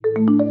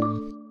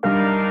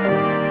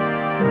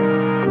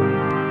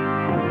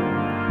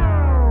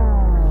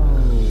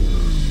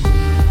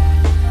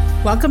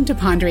Welcome to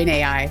Pondering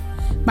AI.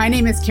 My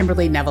name is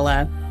Kimberly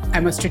Nevela.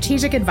 I'm a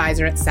strategic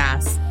advisor at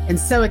SAS and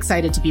so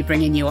excited to be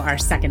bringing you our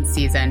second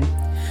season.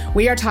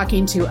 We are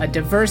talking to a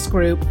diverse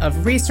group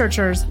of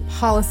researchers,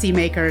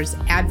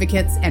 policymakers,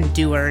 advocates, and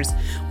doers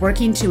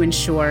working to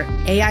ensure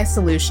AI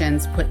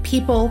solutions put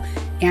people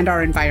and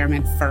our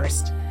environment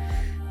first.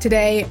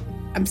 Today,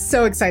 I'm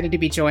so excited to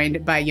be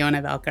joined by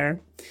Yona Velker.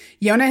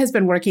 Yona has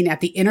been working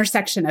at the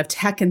intersection of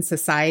tech and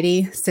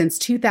society since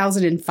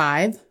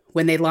 2005,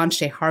 when they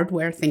launched a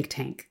hardware think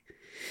tank.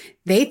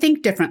 They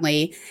think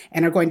differently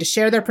and are going to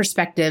share their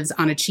perspectives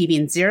on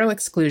achieving zero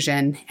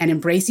exclusion and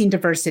embracing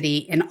diversity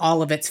in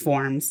all of its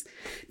forms.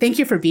 Thank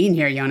you for being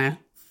here, Yona.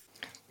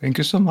 Thank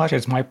you so much.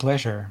 It's my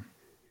pleasure.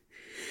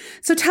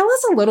 So tell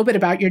us a little bit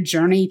about your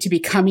journey to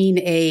becoming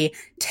a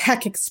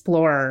tech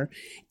explorer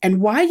and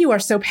why you are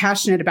so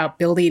passionate about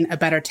building a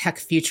better tech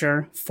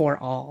future for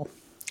all.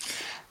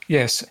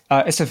 Yes,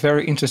 it's a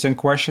very interesting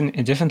question.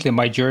 And definitely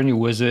my journey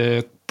was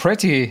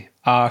pretty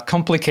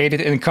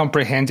complicated and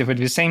comprehensive at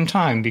the same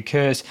time,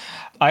 because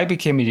I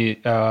became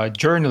a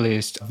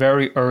journalist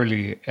very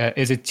early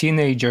as a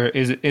teenager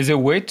is a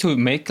way to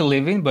make a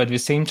living, but at the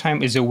same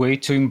time is a way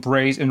to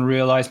embrace and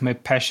realize my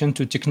passion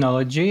to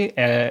technology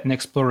and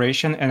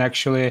exploration. And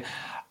actually,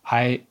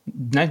 I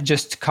not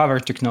just cover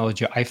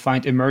technology, I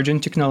find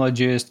emerging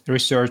technologists,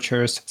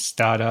 researchers,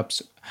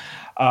 startups.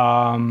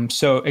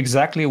 So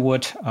exactly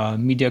what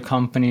media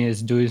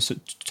companies do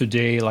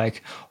today,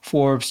 like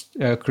Forbes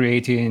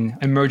creating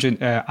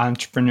emerging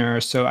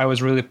entrepreneurs. So I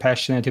was really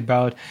passionate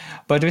about.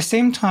 But at the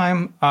same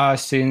time,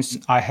 since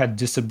I had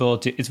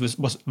disability, it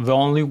was the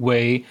only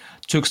way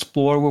to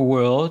explore the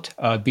world,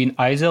 being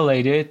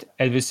isolated.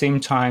 At the same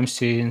time,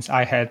 since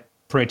I had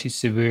pretty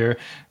severe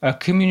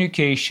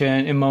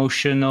communication,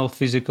 emotional,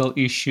 physical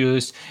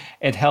issues,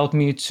 it helped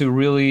me to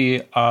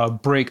really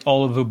break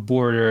all of the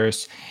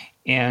borders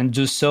and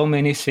do so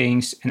many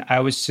things. And I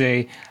would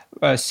say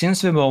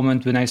since the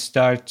moment when I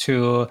started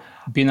to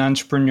be an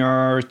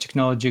entrepreneur,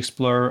 technology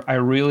explorer, I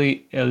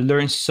really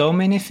learned so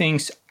many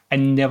things I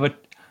never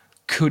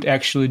could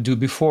actually do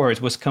before.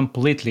 It was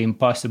completely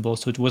impossible.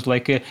 So it was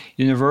like a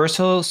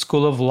universal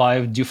school of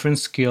life, different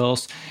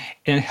skills,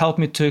 and it helped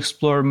me to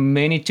explore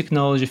many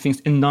technology things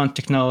and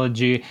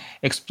non-technology,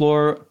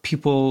 explore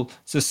people,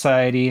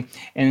 society.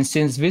 And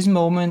since this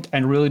moment, I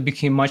really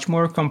became much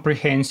more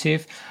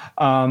comprehensive.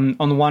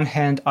 On one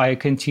hand, I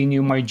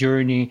continue my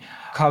journey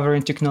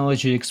covering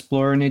technology,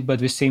 exploring it, but at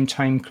the same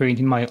time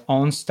creating my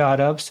own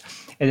startups.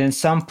 And at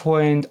some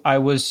point, I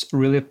was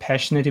really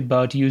passionate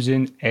about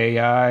using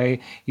AI,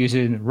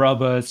 using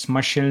robots,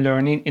 machine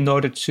learning in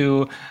order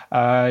to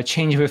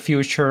change the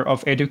future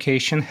of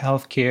education,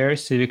 healthcare,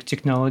 civic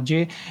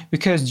technology.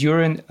 Because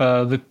during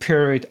the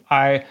period,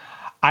 I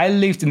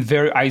lived in a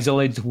very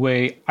isolated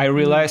way. I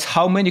realized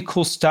how many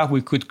cool stuff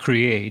we could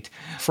create,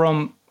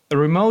 from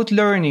remote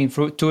learning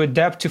to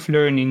adaptive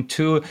learning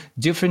to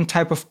different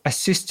type of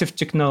assistive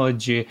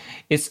technology.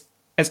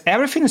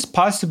 Everything is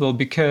possible,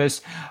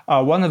 because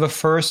one of the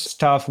first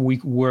stuff we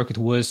worked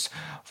was,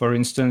 for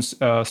instance,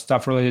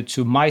 stuff related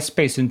to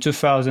MySpace in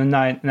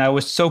 2009. And I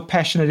was so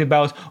passionate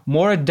about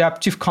more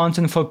adaptive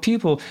content for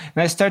people.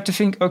 And I started to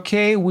think,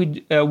 okay, we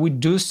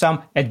do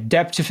some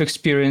adaptive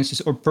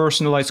experiences or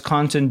personalized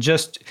content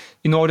just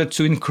in order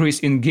to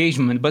increase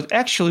engagement. But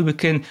actually, we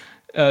can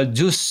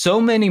do so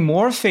many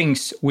more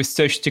things with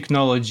such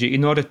technology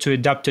in order to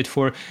adapt it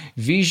for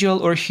visual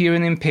or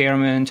hearing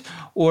impairment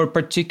or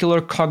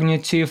particular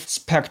cognitive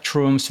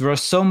spectrums. There are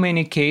so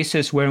many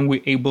cases where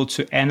we're able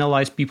to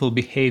analyze people's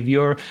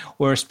behavior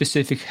or a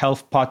specific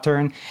health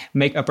pattern,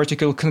 make a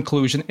particular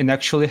conclusion, and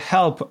actually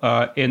help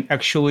and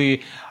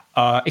actually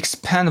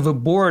expand the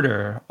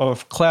border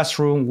of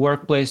classroom,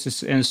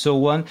 workplaces, and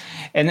so on.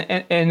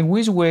 And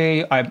with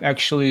way, I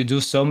actually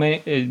do so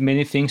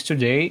many things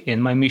today,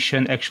 and my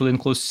mission actually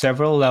includes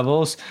several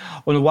levels.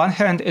 On one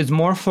hand, it's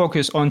more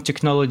focused on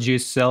technology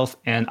itself,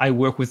 and I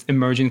work with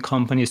emerging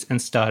companies and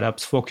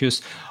startups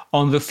focused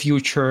on the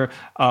future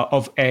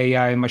of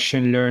AI,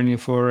 machine learning,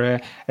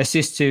 for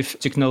assistive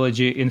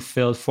technology in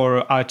field,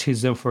 for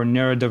autism, for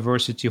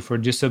neurodiversity, for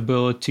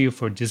disability,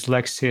 for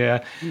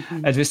dyslexia.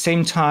 Mm-hmm. At the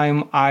same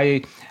time,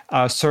 I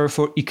serve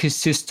for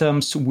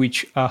ecosystems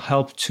which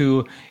help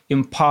to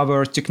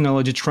empower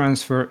technology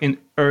transfer in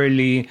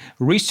early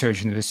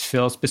research in this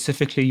field,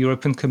 specifically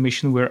European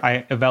Commission, where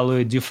I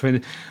evaluate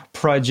different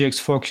projects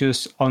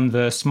focused on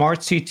the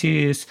smart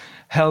cities,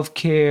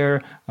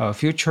 healthcare,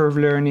 future of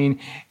learning.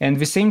 And at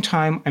the same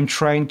time, I'm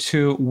trying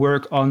to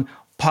work on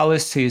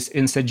policies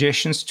and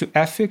suggestions to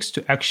ethics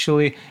to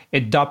actually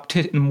adopt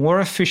it in a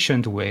more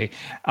efficient way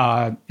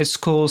at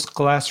schools,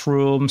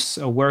 classrooms,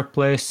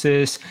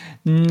 workplaces,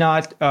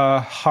 not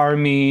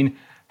harming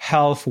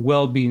health,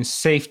 well-being,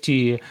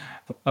 safety,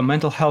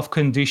 mental health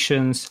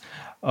conditions,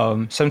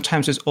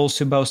 Sometimes it's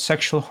also about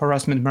sexual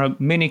harassment. There are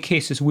many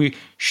cases we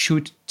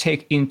should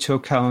take into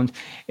account.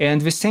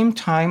 And at the same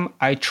time,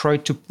 I try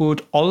to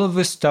put all of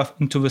this stuff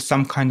into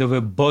some kind of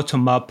a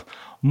bottom-up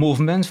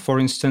movement. For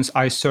instance,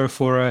 I serve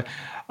for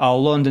a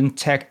London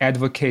Tech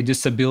Advocate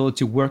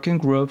Disability Working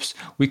Groups.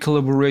 We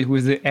collaborate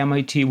with the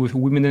MIT, with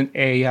Women in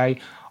AI,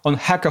 on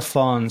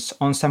hackathons,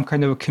 on some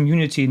kind of a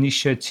community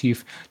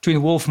initiative to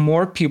involve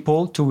more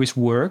people to this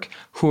work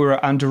who are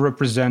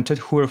underrepresented,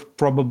 who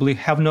probably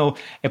have no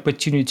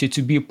opportunity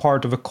to be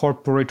part of a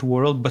corporate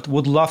world, but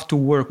would love to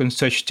work on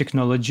such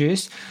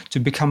technologies, to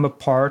become a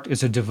part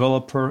as a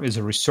developer, as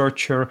a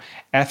researcher,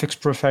 ethics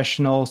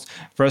professionals.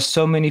 There are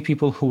so many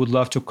people who would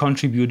love to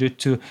contribute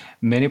to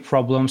many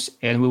problems,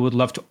 and we would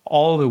love to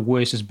all the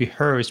voices be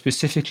heard,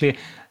 specifically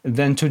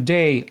then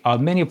today,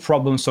 many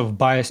problems of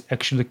bias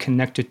actually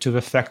connected to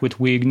the fact that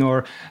we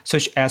ignore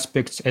such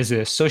aspects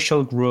as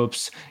social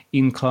groups,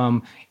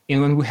 income.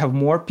 And when we have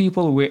more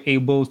people, we're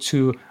able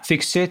to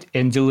fix it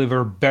and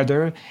deliver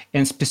better.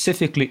 And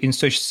specifically in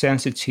such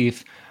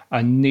sensitive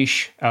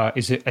niche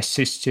is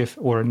assistive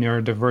or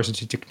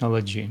neurodiversity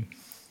technology.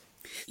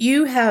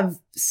 You have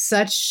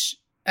such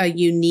a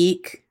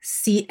unique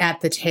seat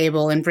at the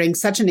table and bring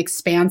such an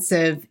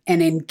expansive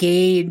and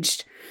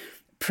engaged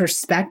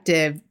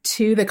perspective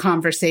to the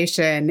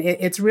conversation.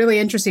 It's really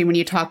interesting when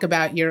you talk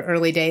about your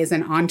early days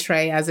and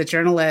entree as a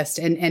journalist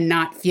and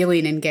not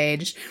feeling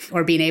engaged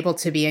or being able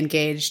to be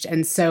engaged.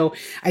 And so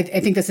I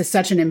think this is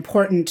such an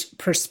important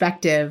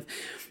perspective.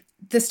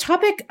 This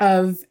topic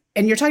of,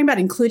 and you're talking about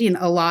including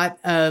a lot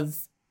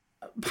of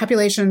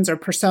populations or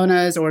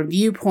personas or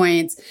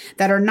viewpoints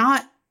that are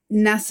not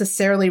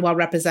necessarily well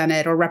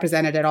represented or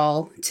represented at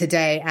all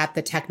today at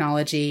the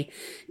technology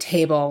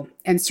table.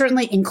 And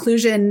certainly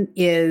inclusion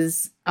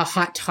is a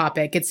hot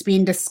topic. It's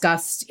being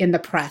discussed in the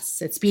press.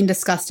 It's being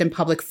discussed in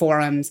public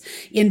forums,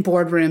 in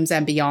boardrooms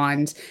and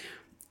beyond.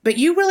 But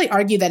you really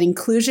argue that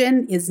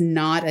inclusion is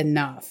not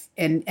enough.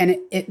 And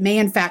it may,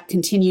 in fact,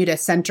 continue to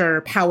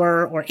center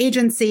power or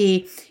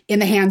agency in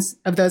the hands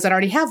of those that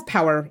already have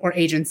power or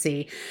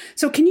agency.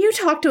 So can you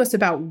talk to us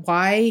about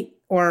why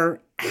or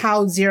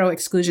how zero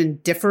exclusion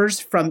differs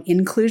from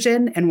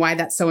inclusion and why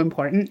that's so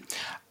important?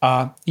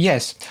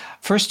 Yes.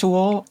 First of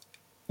all,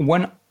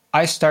 when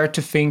I start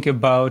to think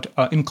about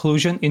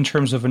inclusion in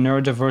terms of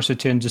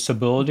neurodiversity and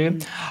disability,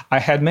 I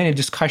had many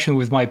discussions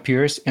with my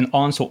peers, and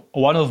also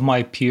one of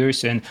my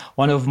peers and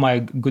one of my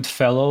good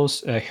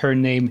fellows, her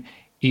name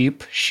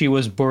Ip, she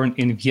was born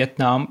in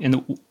Vietnam,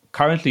 and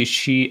currently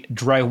she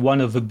drives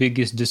one of the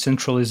biggest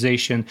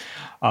decentralization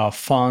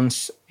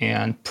funds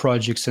and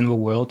projects in the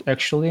world,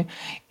 actually.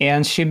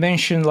 And she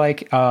mentioned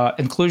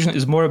inclusion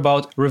is more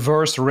about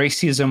reverse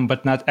racism,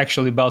 but not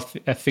actually about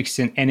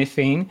fixing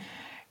anything.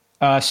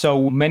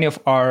 So many of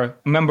our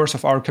members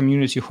of our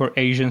community who are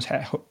Asians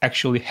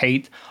actually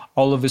hate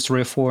all of these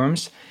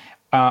reforms.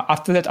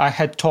 After that, I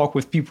had talked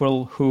with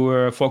people who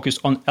were focused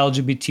on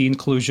LGBT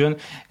inclusion,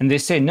 and they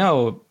say,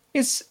 no,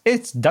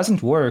 it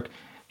doesn't work.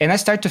 And I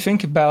started to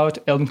think about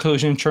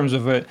inclusion in terms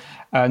of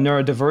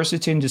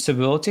neurodiversity and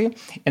disability.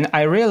 And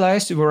I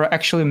realized there were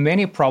actually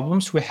many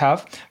problems we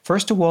have.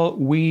 First of all,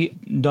 we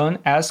don't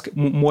ask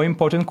more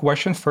important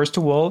questions. First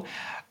of all,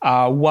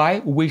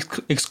 why we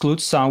exclude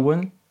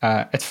someone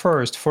at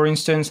first. For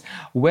instance,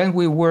 when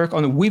we work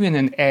on women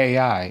in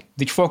AI,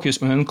 which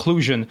focus on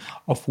inclusion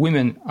of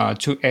women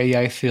to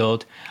AI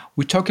field,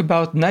 we talk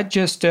about not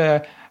just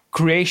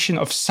creation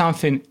of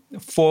something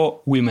for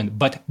women,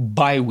 but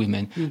by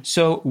women.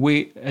 So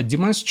we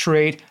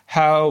demonstrate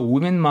how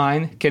women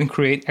mind can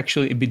create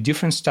actually a bit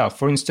different stuff.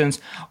 For instance,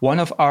 one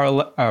of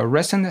our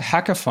recent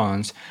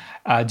hackathons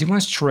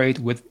demonstrate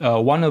with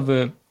one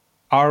of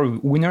our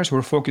winners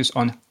were focused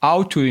on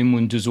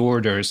autoimmune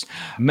disorders,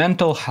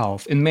 mental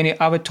health, and many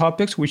other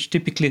topics which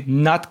typically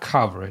not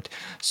covered.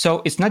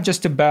 So it's not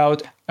just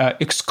about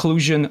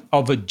exclusion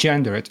of a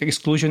gender, it's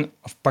exclusion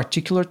of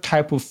particular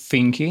type of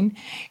thinking,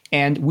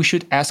 and we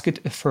should ask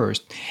it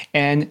first.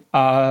 And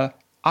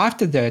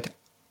after that,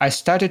 I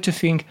started to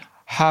think,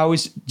 how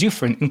is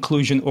different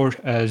inclusion or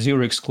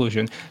zero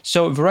exclusion?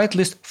 So there are at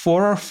least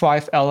 4 or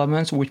 5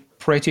 elements which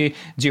pretty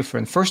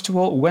different. First of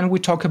all, when we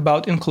talk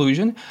about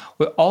inclusion,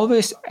 we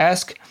always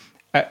ask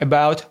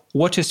about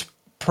what is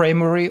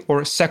primary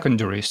or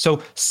secondary.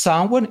 So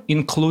someone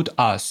include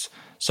us.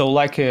 So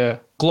like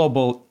a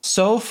global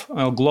south,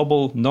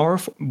 global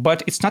north,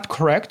 but it's not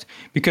correct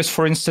because,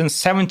 for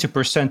instance,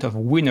 70% of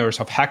winners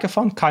of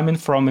hackathon coming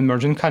from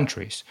emerging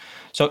countries.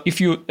 So if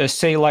you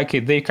say like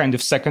they kind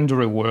of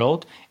secondary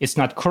world, it's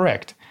not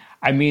correct.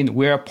 I mean,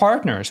 we are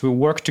partners. We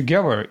work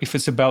together. If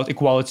it's about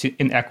equality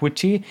and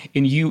equity,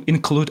 and you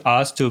include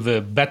us to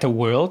the better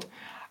world,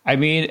 I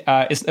mean,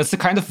 it's a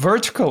kind of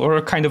vertical or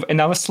a kind of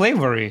another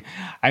slavery.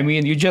 I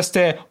mean, you just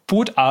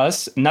put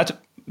us,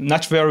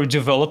 not very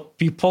developed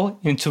people,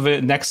 into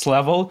the next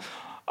level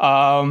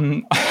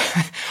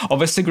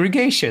of a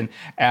segregation.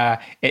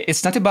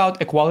 It's not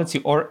about equality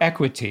or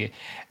equity.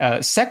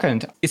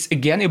 Second, it's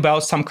again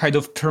about some kind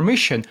of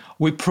permission.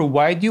 We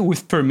provide you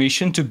with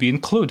permission to be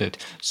included.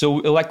 So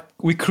like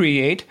we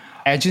create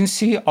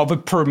agency of a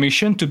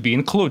permission to be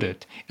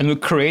included, and we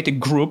create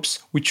groups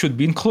which should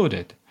be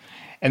included.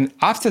 And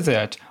after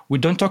that, we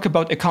don't talk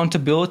about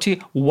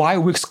accountability, why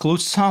we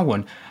exclude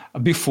someone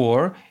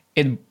before,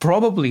 and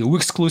probably we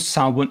exclude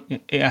someone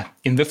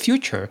in the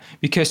future.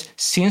 Because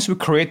since we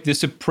create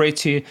this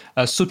pretty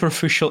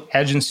superficial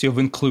agency of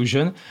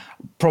inclusion,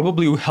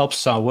 probably we help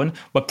someone,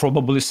 but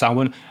probably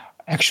someone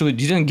actually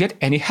didn't get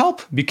any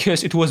help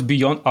because it was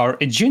beyond our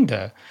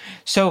agenda.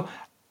 So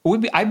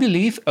I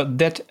believe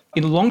that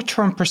in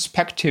long-term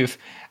perspective,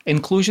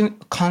 inclusion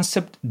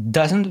concept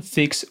doesn't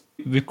fix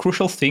the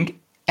crucial thing,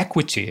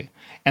 equity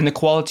and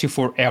equality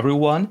for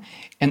everyone,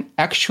 and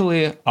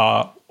actually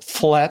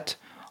flat,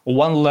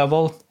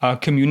 one-level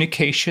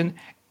communication,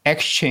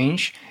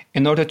 exchange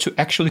in order to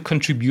actually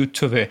contribute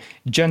to the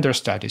gender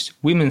studies,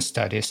 women's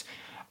studies,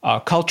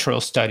 cultural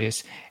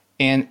studies,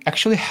 and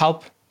actually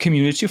help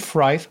community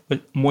thrive,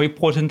 but more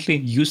importantly,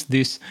 use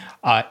these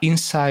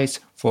insights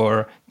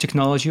for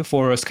technology,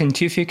 for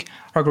scientific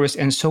progress,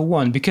 and so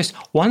on. Because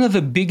one of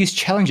the biggest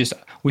challenges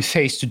we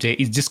face today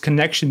is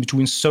disconnection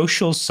between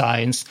social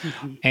science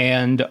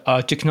and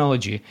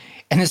technology.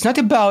 And it's not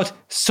about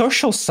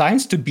social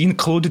science to be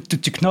included to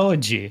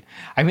technology.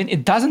 I mean,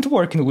 it doesn't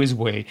work in this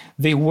way.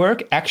 They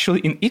work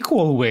actually in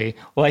equal way,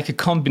 like a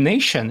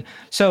combination.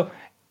 So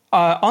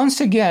once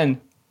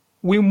again,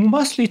 we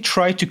mostly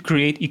try to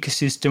create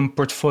ecosystem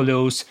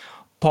portfolios,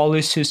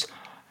 policies,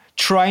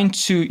 trying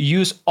to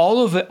use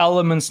all of the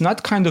elements,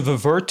 not kind of a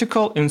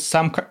vertical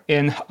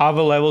in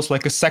other levels,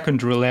 like a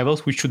secondary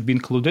levels, which should be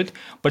included,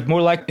 but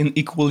more like an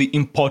equally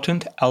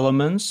important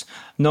elements,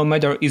 no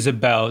matter is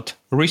about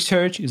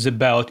research, is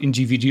about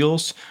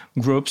individuals,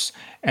 groups.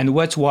 And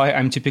that's why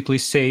I'm typically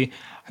say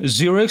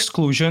zero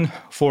exclusion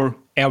for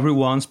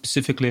everyone,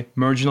 specifically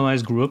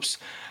marginalized groups,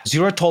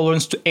 zero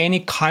tolerance to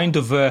any kind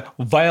of a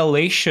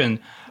violation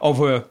of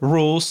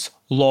rules,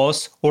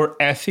 laws, or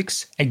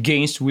ethics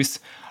against with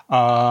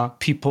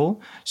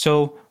people.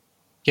 So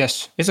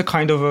yes, it's a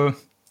kind of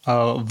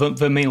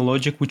the main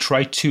logic we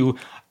try to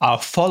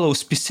follow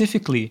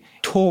specifically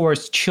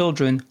towards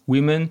children,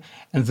 women,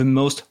 and the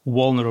most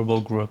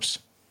vulnerable groups.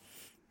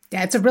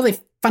 Yeah, it's a really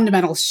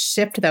fundamental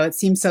shift, though. It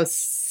seems so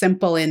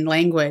simple in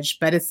language,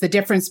 but it's the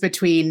difference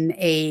between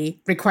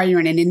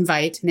requiring an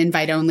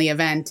invite-only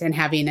event and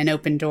having an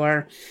open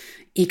door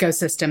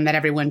ecosystem that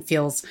everyone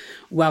feels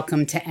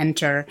welcome to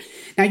enter.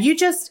 Now, you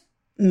just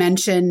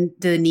mentioned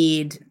the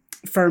need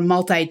for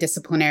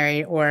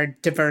multidisciplinary or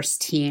diverse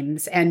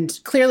teams. And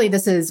clearly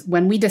this is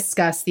when we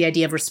discuss the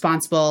idea of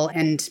responsible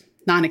and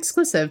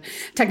non-exclusive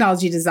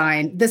technology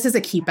design, this is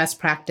a key best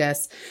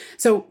practice.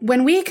 So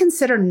when we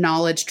consider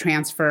knowledge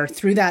transfer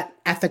through that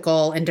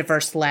ethical and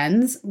diverse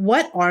lens,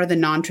 what are the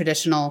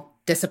non-traditional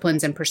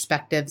disciplines and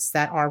perspectives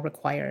that are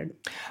required?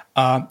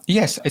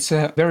 Yes, it's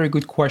a very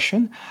good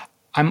question.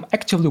 I'm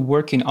actively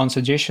working on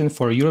suggestion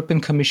for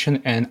European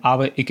Commission and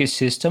other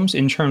ecosystems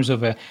in terms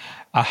of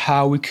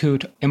how we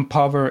could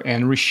empower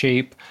and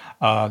reshape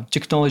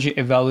technology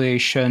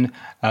evaluation,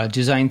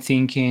 design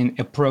thinking,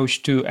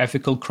 approach to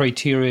ethical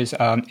criteria,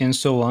 and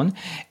so on.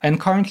 And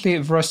currently,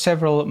 there are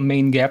several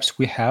main gaps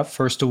we have.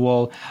 First of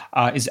all,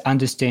 is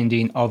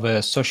understanding of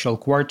social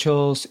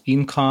quartiles,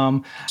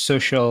 income,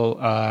 social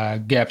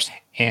gaps,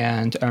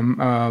 and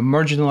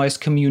marginalized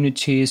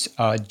communities,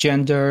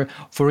 gender.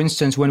 For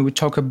instance, when we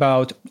talk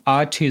about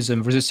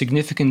autism, there's a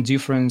significant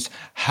difference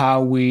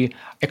how we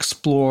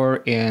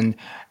explore and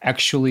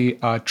actually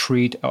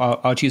treat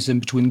autism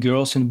between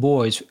girls and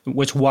boys,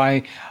 which is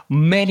why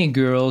many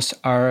girls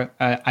are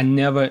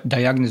never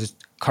diagnosed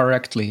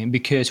correctly,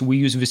 because we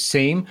use the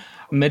same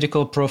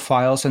medical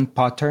profiles and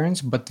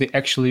patterns, but they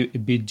actually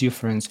be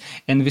different.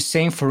 And the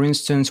same, for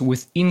instance,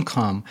 with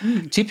income.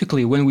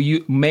 Typically, when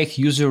we make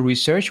user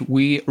research,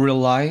 we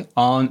rely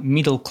on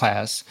middle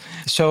class.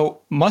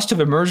 So most of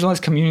the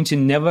marginalized community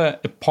never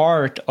a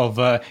part of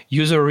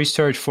user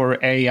research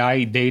for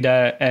AI,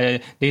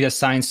 data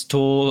science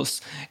tools,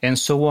 and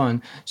so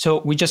on. So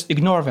we just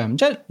ignore them,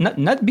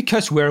 not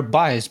because we're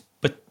biased,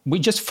 but we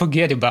just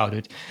forget about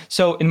it.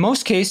 So in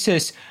most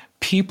cases,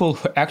 people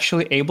who are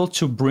actually able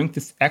to bring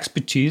this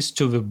expertise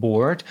to the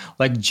board,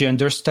 like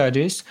gender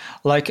studies,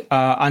 like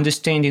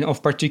understanding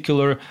of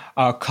particular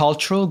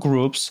cultural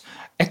groups,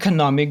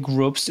 economic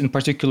groups, in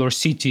particular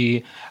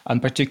city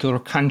and particular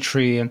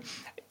country,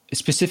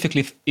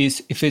 specifically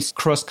if it's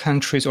cross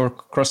countries or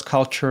cross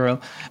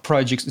cultural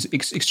projects,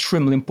 is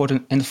extremely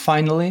important. And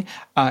finally,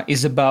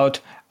 is about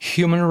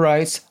human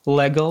rights,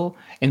 legal,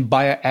 and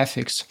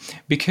bioethics,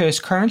 because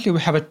currently we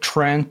have a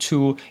trend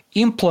to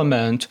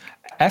implement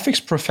ethics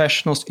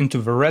professionals into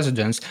the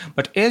residents.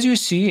 But as you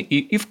see,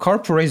 if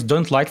corporates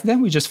don't like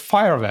them, we just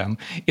fire them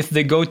if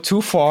they go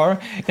too far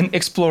in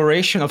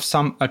exploration of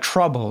some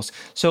troubles.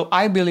 So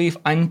I believe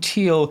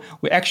until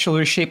we actually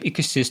reshape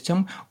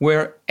ecosystem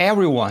where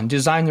everyone,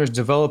 designers,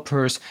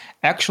 developers,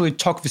 actually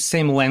talk the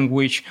same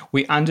language,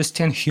 we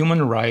understand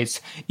human rights,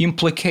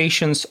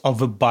 implications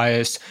of a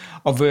bias,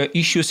 of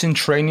issues in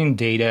training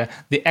data,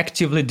 they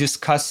actively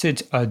discuss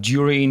it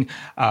during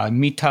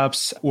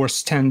meetups or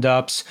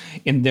stand-ups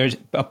in their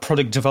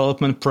product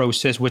development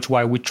process, which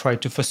why we try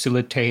to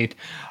facilitate.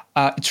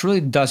 It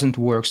really doesn't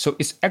work. So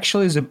it's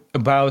actually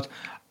about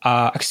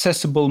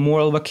accessible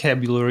moral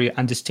vocabulary,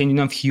 understanding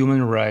of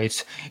human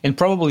rights, and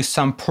probably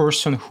some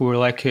person who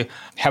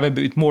have a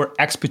bit more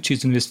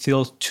expertise in this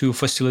field to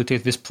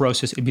facilitate this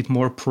process a bit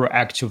more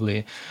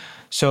proactively.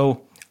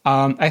 So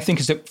I think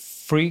it's the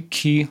three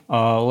key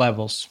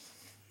levels.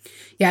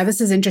 Yeah,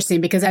 this is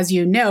interesting because as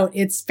you note,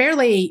 it's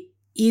fairly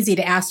easy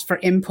to ask for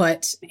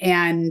input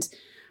and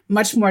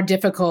much more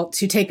difficult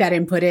to take that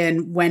input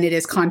in when it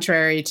is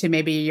contrary to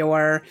maybe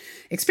your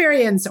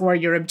experience or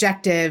your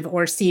objective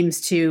or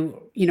seems to,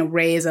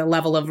 raise a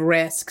level of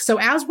risk. So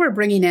as we're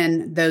bringing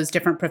in those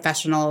different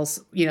professionals,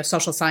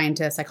 social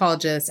scientists,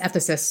 psychologists,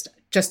 ethicists,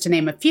 just to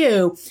name a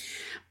few,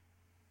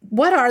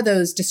 what are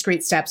those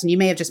discrete steps? And you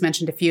may have just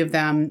mentioned a few of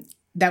them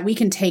that we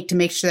can take to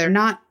make sure they're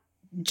not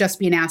just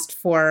being asked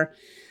for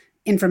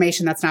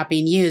information that's not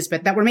being used,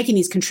 but that we're making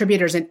these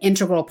contributors an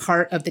integral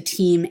part of the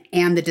team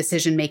and the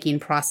decision-making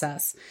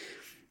process.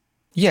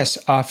 Yes.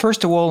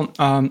 First of all,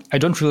 I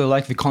don't really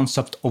like the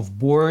concept of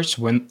boards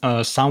when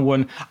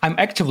I'm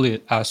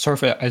actively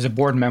serve as a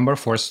board member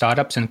for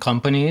startups and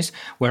companies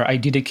where I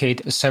dedicate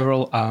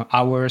several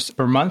hours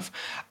per month.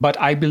 But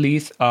I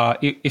believe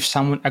if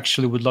someone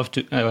actually would love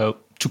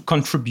to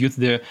contribute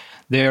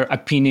their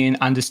opinion,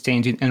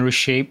 understanding, and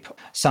reshape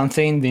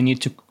something, they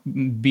need to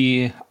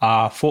be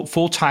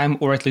full-time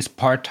or at least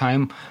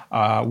part-time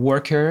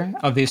worker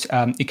of these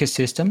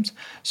ecosystems.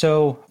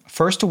 So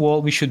first of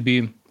all, we should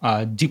be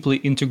deeply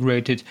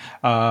integrated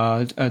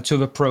to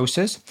the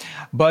process.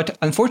 But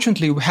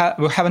unfortunately, we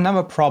have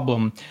another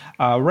problem.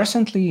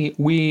 Recently,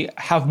 we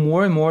have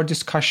more and more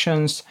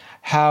discussions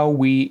how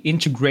we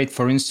integrate,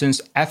 for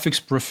instance, ethics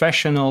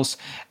professionals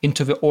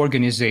into the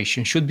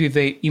organization. Should be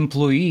the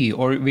employee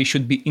or they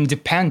should be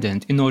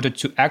independent in order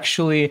to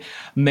actually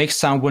make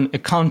someone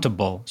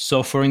accountable.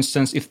 So, for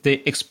instance, if they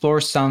explore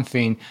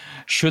something,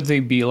 should they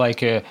be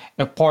like a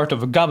part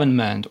of a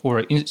government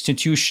or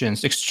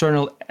institutions,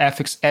 external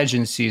ethics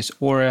agencies,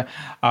 or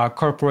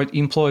corporate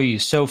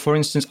employees? So, for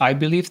instance, I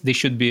believe they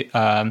should be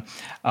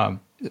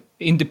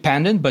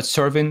independent, but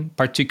serving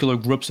particular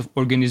groups of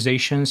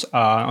organizations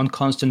on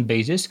constant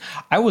basis.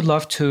 I would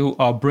love to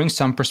bring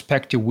some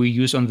perspective we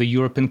use on the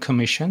European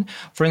Commission.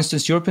 For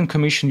instance, European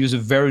Commission use a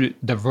very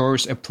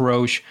diverse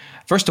approach.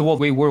 First of all,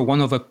 we were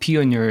one of the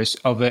pioneers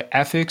of the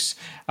ethics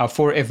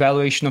for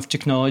evaluation of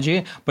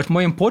technology, but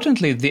more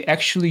importantly, they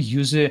actually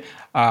use a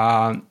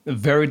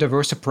very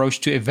diverse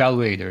approach to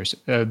evaluators.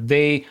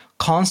 They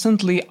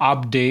constantly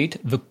update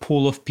the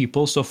pool of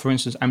people. So, for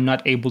instance, I'm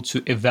not able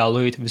to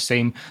evaluate the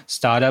same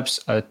startups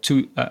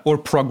or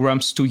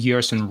programs 2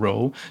 years in a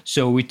row.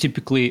 So we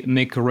typically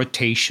make a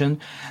rotation.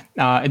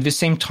 At the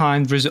same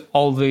time, there's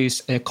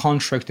always a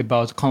contract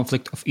about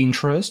conflict of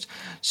interest.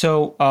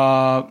 So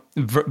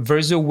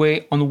there's a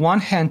way, on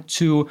one hand,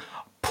 to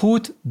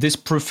put these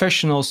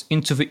professionals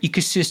into the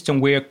ecosystem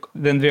where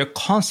then they're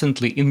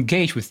constantly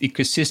engaged with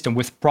ecosystem,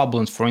 with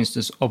problems, for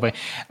instance, of a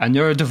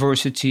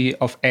neurodiversity,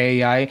 of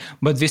AI,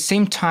 but at the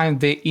same time,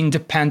 they're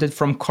independent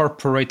from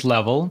corporate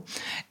level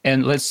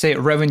and let's say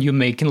revenue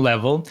making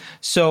level.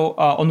 So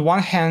on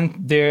one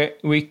hand,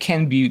 we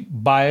can be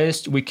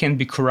biased, we can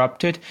be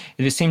corrupted,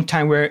 at the same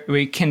time where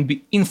we can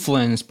be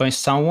influenced by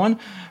someone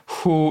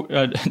who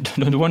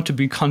don't want to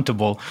be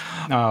accountable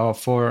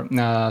for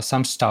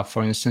some stuff.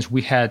 For instance,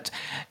 we had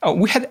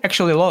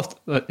actually a lot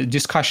of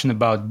discussion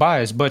about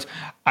bias, but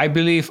I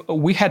believe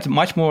we had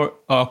much more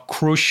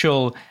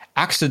crucial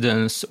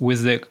accidents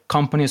with the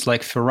companies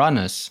like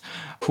Theranos,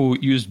 who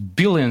used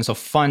billions of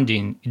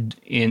funding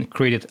and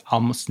created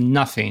almost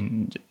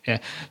nothing.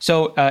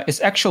 So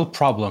it's actual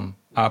problem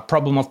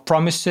of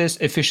promises,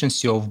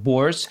 efficiency of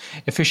boards,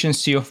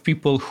 efficiency of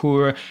people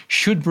who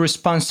should be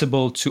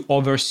responsible to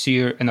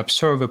oversee and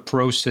observe a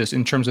process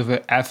in terms of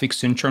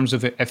ethics, in terms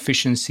of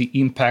efficiency,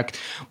 impact.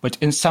 But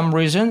in some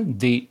reason,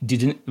 they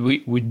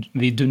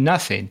do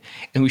nothing.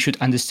 And we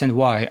should understand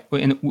why.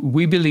 And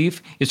we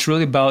believe it's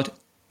really about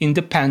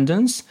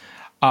independence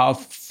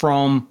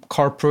from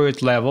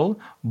corporate level,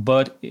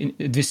 but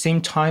at the same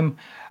time,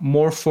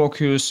 more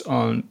focus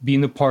on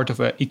being a part of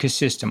an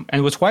ecosystem.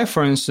 And that's why,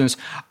 for instance,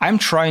 I'm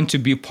trying to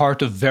be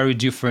part of very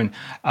different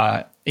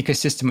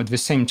ecosystem at the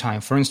same time.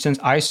 For instance,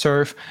 I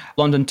serve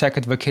London Tech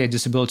Advocate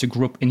Disability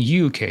Group in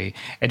UK.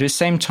 At the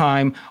same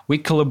time, we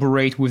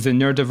collaborate with the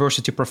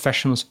neurodiversity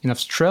professionals in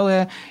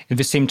Australia. At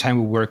the same time,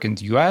 we work in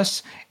the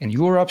US and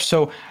Europe.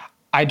 So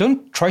I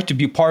don't try to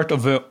be part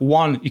of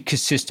one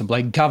ecosystem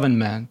like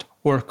government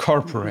or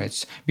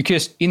corporates.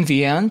 Because in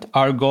the end,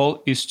 our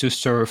goal is to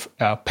serve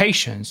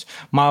patients,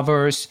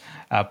 mothers,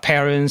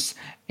 parents,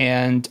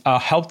 and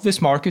help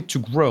this market to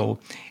grow.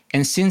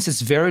 And since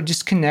it's very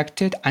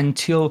disconnected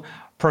until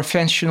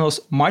professionals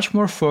much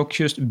more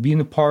focused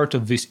being a part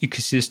of this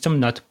ecosystem,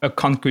 not a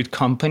concrete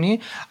company,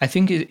 I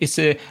think it's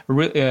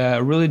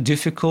really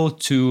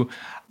difficult to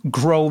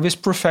grow these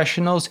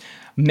professionals,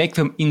 make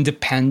them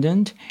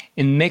independent,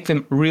 and make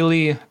them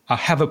really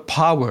have a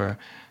power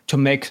to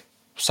make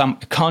some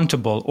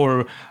accountable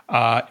or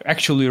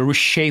actually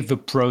reshape the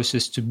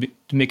process to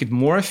make it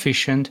more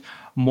efficient,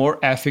 more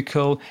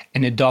ethical,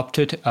 and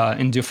adopted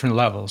in different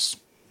levels.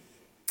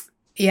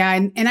 Yeah,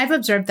 and I've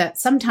observed that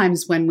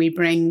sometimes when we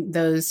bring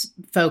those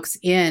folks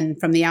in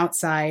from the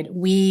outside,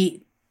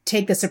 we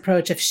take this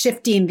approach of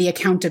shifting the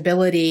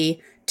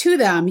accountability to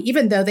them,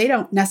 even though they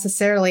don't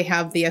necessarily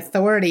have the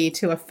authority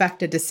to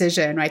affect a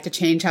decision, right? To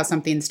change how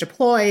something's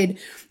deployed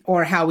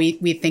or how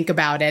we think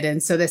about it.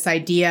 And so this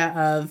idea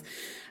of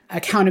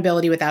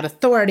accountability without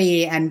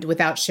authority and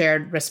without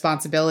shared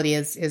responsibility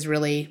is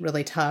really,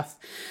 really tough.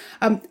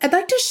 I'd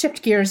like to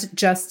shift gears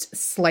just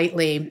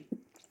slightly.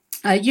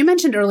 You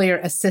mentioned earlier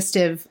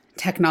assistive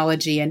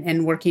technology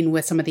and working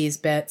with some of these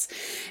bits.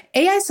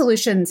 AI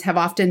solutions have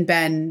often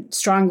been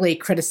strongly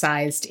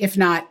criticized, if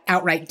not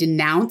outright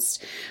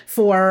denounced,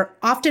 for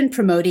often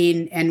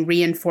promoting and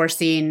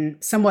reinforcing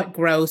somewhat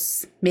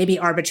gross, maybe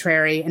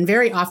arbitrary, and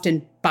very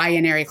often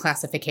binary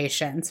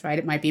classifications, right?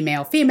 It might be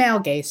male, female,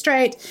 gay,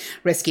 straight,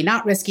 risky,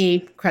 not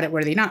risky,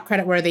 creditworthy, not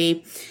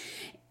creditworthy.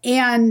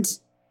 And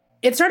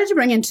it started to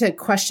bring into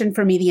question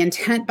for me the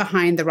intent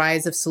behind the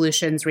rise of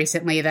solutions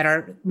recently that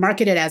are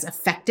marketed as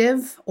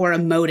effective or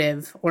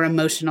emotive or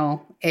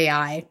emotional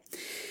AI.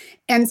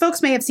 And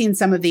folks may have seen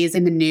some of these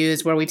in the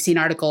news where we've seen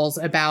articles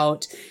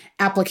about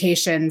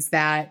applications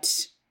that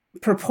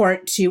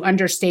purport to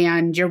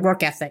understand your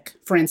work ethic,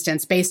 for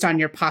instance, based on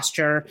your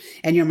posture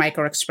and your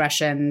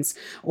microexpressions,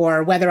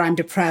 or whether I'm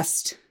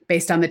depressed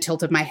based on the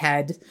tilt of my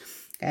head.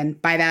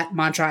 And by that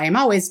mantra, I am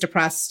always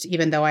depressed,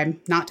 even though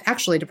I'm not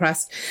actually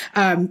depressed.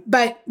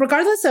 But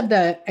regardless of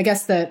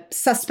the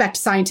suspect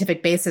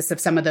scientific basis of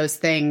some of those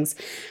things,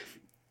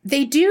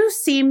 they do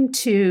seem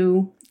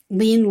to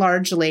lean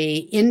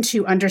largely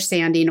into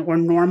understanding or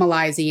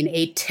normalizing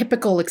a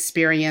typical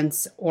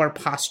experience or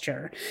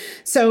posture.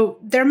 So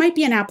there might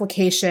be an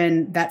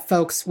application that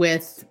folks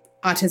with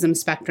autism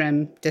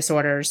spectrum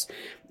disorders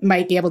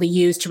might be able to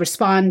use to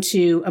respond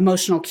to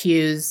emotional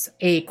cues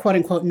a quote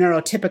unquote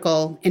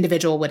neurotypical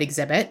individual would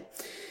exhibit.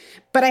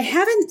 But I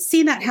haven't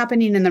seen that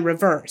happening in the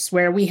reverse,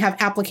 where we have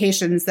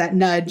applications that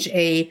nudge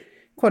a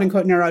quote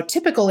unquote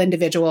neurotypical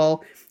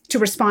individual to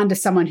respond to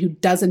someone who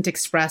doesn't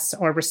express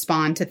or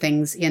respond to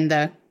things in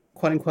the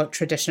quote unquote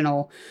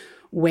traditional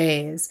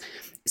ways.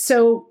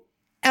 So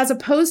as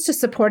opposed to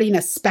supporting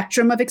a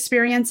spectrum of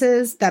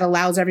experiences that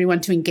allows everyone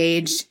to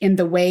engage in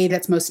the way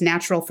that's most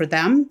natural for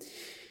them,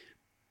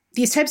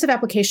 these types of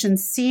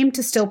applications seem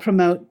to still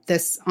promote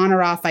this on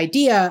or off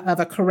idea of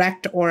a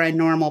correct or a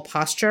normal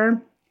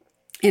posture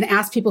and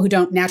ask people who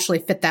don't naturally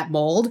fit that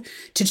mold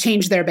to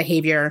change their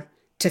behavior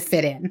to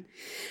fit in.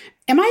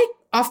 Am I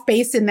off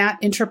base in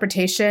that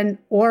interpretation,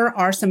 or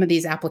are some of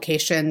these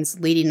applications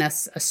leading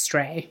us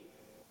astray?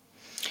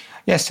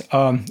 Yes,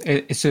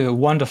 it's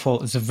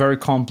a very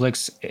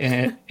complex,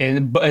 and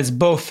it's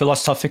both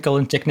philosophical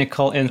and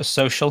technical and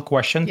social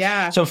question.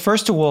 Yeah. So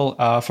first of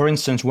all, for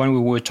instance, when we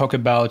would talk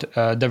about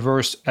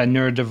diverse and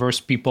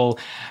neurodiverse people,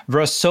 there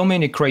are so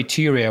many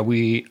criteria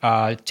we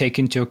take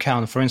into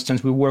account. For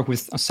instance, we work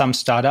with some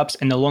startups,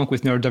 and along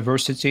with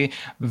neurodiversity,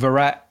 there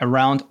are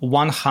around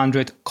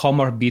 100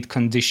 comorbid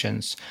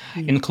conditions,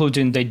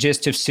 including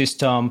digestive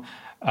system,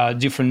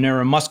 different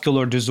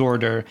neuromuscular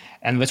disorder,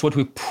 and that's what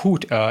we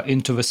put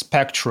into the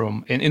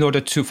spectrum in order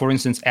to, for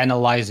instance,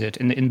 analyze it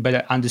and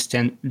better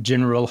understand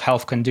general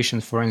health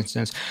conditions, for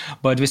instance.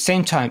 But at the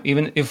same time,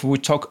 even if we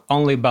talk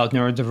only about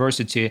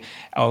neurodiversity,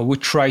 we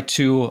try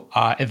to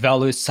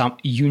evaluate some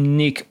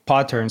unique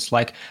patterns,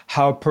 like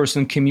how a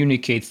person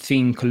communicate,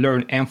 think,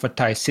 learn,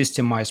 empathize,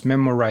 systemize,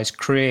 memorize,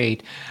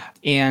 create,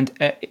 and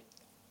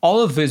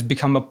all of this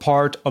become a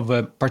part of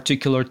a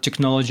particular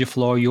technology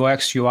flow,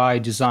 UX, UI,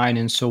 design,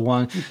 and so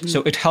on. Mm-hmm.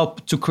 So it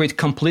helped to create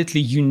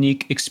completely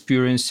unique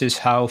experiences,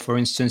 how, for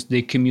instance,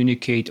 they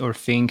communicate or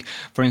think.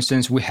 For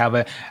instance, we have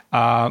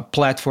a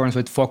platforms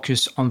that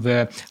focus on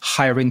the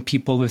hiring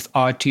people with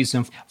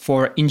autism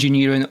for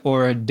engineering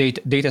or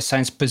data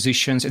science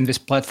positions. And this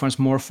platforms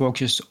more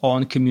focus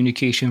on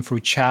communication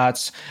through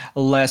chats,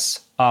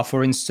 less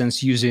for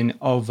instance, using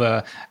of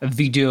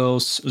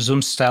videos,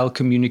 Zoom-style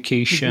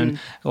communication,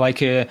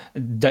 like a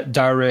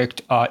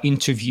direct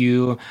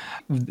interview.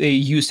 They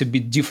use a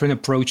bit different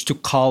approach to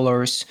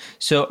colors.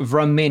 So there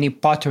are many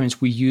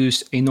patterns we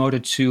use in order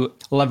to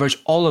leverage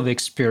all of the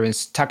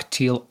experience: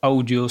 tactile,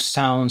 audio,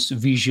 sounds,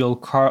 visual,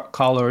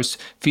 colors,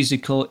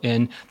 physical,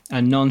 and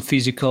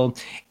non-physical,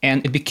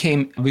 and it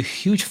became a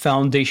huge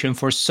foundation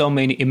for so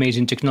many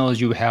amazing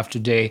technology we have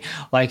today,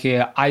 like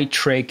eye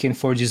tracking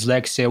for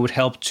dyslexia would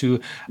help to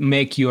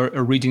make your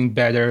reading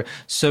better,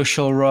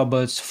 social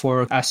robots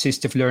for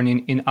assistive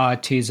learning in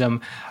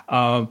autism,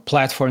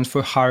 platforms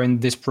for hiring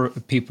these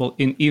people,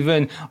 and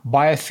even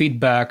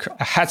biofeedback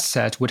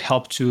headset would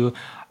help to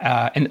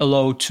and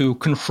allow to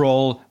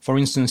control, for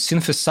instance,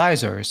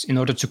 synthesizers in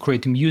order to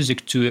create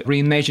music, to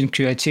reimagine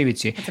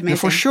creativity. And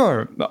for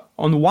sure,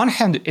 on one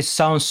hand, it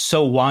sounds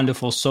so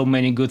wonderful, so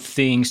many good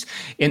things.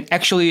 And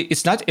actually,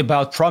 it's not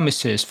about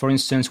promises. For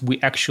instance, we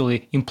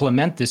actually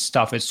implement this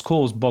stuff at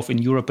schools, both in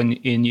Europe and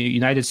in the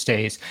United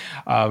States.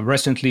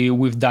 Recently,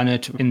 we've done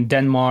it in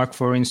Denmark,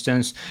 for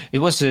instance. It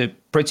was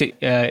pretty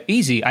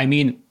easy. I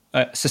mean,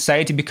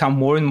 society become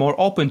more and more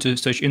open to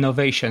such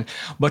innovation.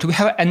 But we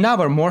have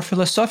another more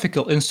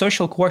philosophical and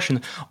social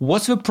question.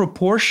 What's the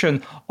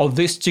proportion of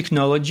this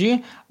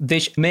technology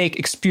that make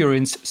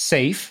experience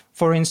safe,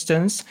 for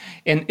instance,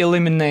 and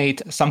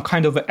eliminate some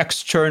kind of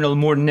external,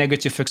 more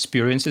negative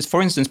experiences?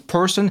 For instance,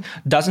 person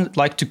doesn't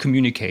like to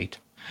communicate.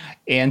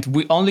 And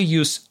we only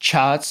use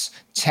chats,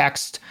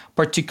 text,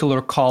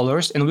 particular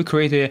colors, and we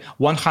create a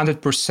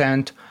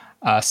 100%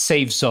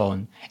 safe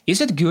zone.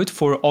 Is it good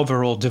for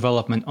overall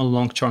development on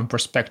long-term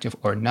perspective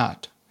or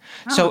not?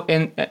 Oh. So,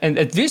 and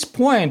at this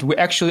point, we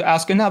actually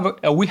ask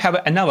we have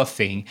another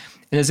thing.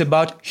 It is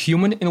about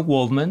human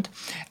involvement,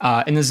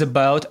 and it's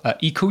about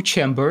echo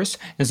chambers,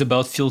 and it's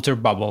about filter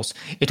bubbles.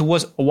 It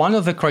was one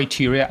of the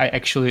criteria I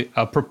actually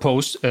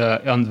proposed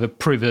on the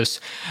previous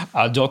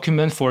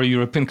document for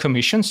European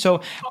Commission. So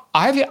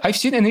I've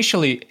seen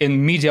initially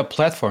in media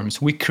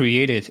platforms we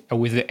created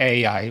with the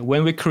AI.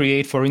 When we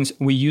create, for instance,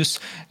 we use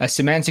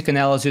semantic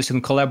analysis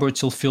and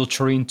collaborative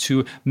filtering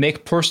to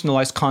make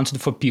personalized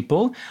content for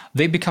people.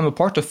 They become a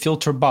part of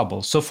filter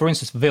bubbles. So for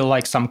instance, they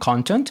like some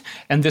content,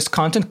 and this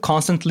content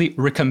constantly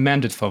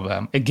recommended for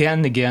them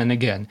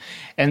again.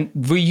 And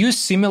we use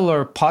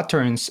similar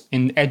patterns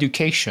in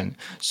education.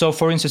 So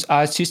for instance,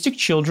 autistic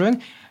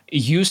children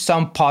use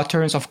some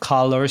patterns of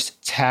colors,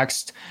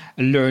 text,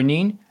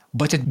 learning,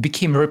 but it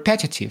became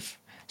repetitive.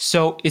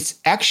 So it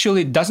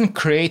actually doesn't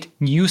create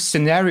new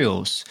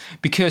scenarios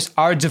because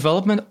our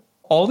development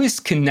always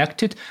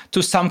connected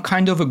to some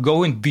kind of a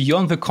going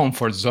beyond the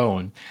comfort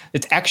zone.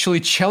 It actually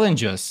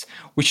challenges,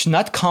 which is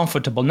not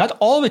comfortable, not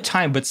all the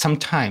time, but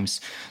sometimes.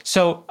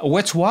 So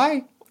that's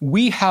why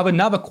we have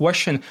another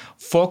question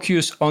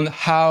focused on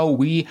how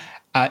we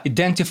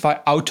identify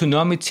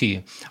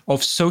autonomy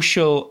of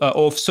social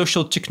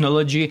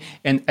technology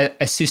and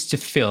assistive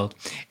field.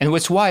 And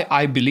that's why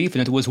I believe,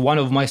 and it was one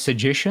of my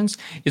suggestions,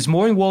 is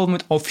more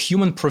involvement of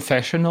human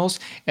professionals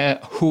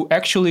who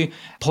actually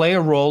play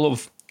a role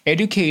of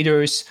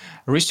educators,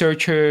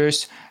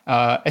 researchers,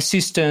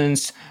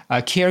 assistants,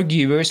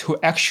 caregivers who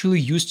actually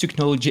use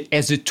technology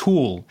as a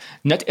tool,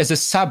 not as a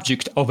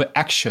subject of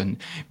action.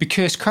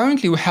 Because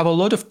currently we have a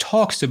lot of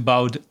talks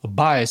about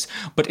bias,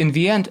 but in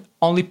the end,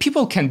 only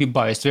people can be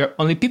biased.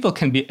 Only people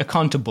can be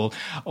accountable.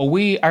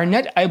 We are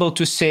not able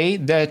to say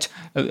that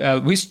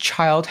this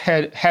child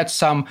had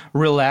some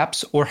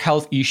relapse or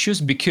health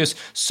issues because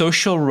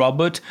social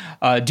robot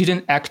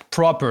didn't act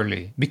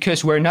properly,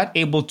 because we're not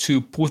able to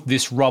put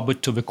this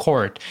robot to the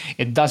court.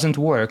 It doesn't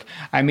work.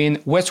 I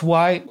mean, that's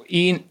why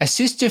in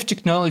assistive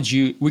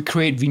technology, we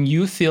create the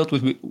new field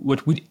with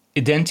what we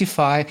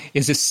identify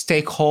as a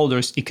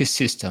stakeholders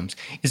ecosystems,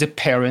 as a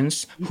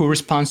parents who are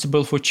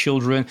responsible for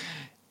children,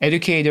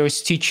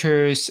 educators,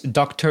 teachers,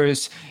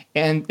 doctors,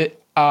 and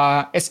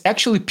it's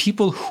actually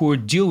people who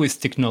deal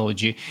with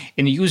technology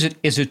and use it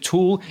as a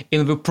tool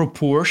in the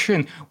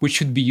proportion which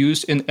should be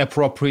used in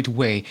appropriate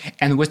way.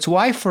 And that's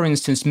why, for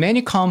instance,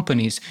 many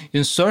companies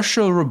in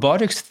social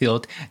robotics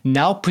field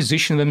now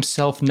position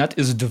themselves not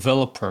as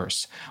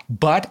developers,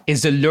 but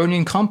as a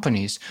learning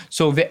companies.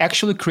 So they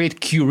actually create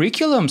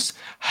curriculums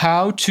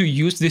how to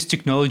use this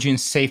technology in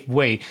safe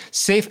way.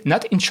 Safe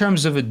not in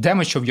terms of a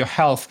damage of your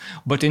health,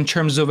 but in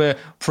terms of a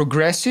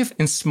progressive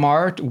and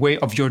smart way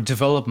of your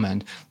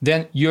development.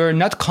 Then you're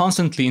not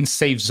constantly in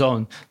safe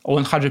zone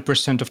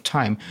 100% of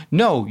time.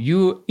 No,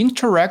 you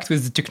interact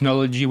with the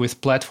technology,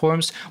 with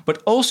platforms,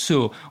 but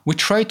also we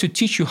try to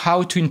teach you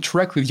how to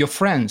interact with your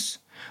friends,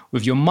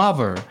 with your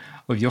mother,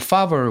 with your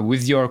father,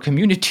 with your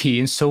community,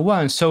 and so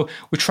on. So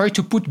we try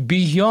to put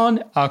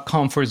beyond our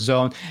comfort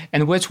zone.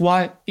 And that's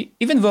why,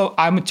 even though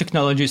I'm a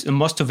technologist and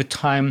most of the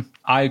time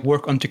I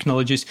work on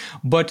technologies,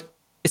 but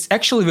it's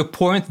actually the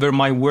point where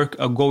my work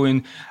are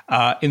going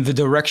in the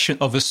direction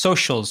of a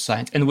social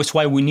science. And that's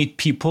why we need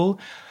people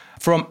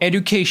from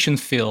education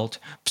field,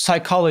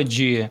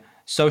 psychology,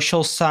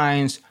 social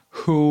science,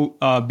 who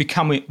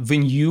become the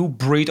new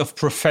breed of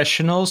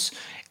professionals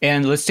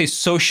and let's say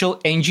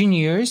social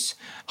engineers,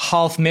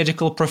 health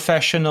medical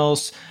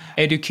professionals,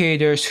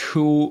 educators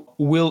who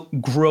will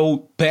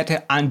grow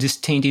better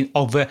understanding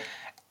of the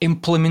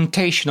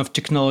implementation of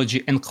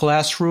technology in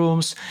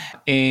classrooms,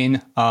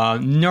 in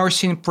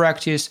nursing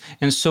practice,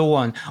 and so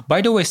on.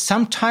 By the way,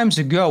 some times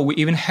ago, we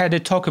even had a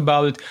talk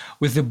about it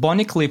with the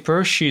Bonnie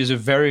Clipper. She's a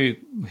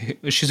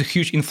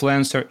huge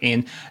influencer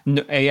in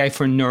AI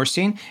for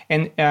nursing.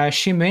 And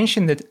she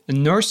mentioned that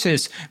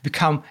nurses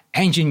become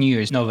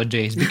engineers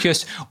nowadays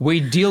because we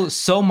deal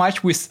so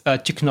much with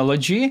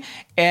technology.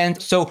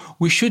 And so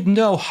we should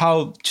know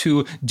how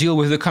to deal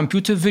with the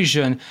computer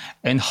vision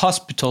in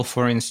hospital,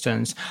 for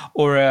instance,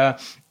 or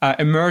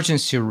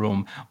emergency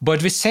room. But at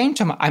the same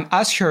time, I'm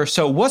asking her,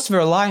 so what's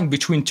the line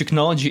between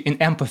technology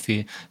and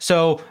empathy?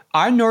 So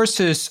are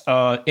nurses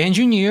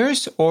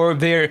engineers, or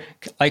they're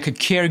like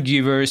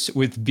caregivers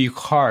with big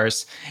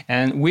hearts?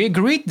 And we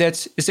agreed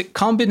that it's a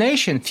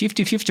combination,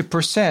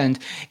 50-50%.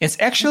 It's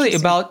actually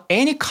about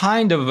any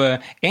kind of a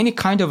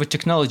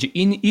technology.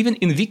 Even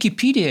in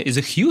Wikipedia is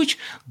a huge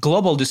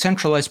global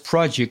decentralized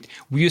project.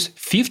 We use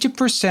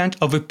 50%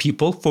 of the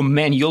people for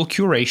manual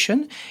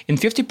curation and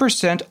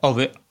 50% of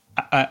the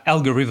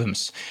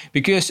algorithms,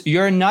 because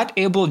you're not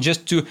able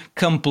just to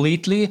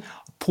completely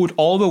put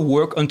all the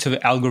work onto the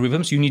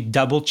algorithms. You need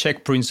double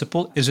check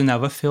principle is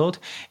another field.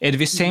 At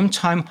the same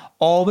time,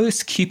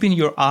 always keeping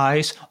your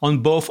eyes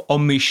on both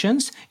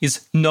omissions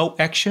is no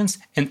actions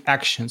and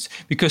actions,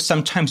 because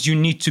sometimes you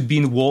need to be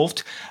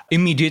involved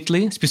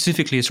immediately.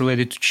 Specifically, it's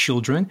related to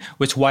children.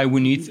 That's why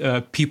we need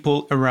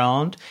people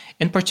around.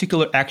 In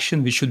particular,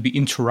 action which should be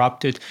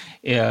interrupted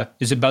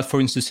is about,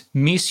 for instance,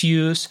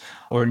 misuse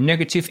or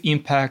negative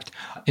impact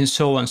and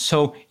so on.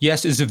 So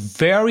yes, it's a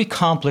very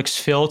complex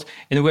field,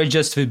 and we're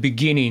just at the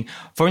beginning.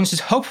 For instance,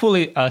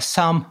 hopefully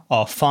some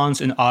funds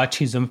in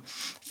autism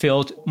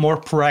field more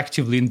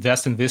proactively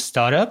invest in these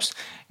startups.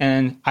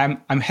 And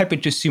I'm happy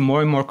to see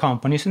more and more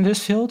companies in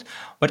this field.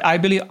 But I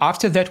believe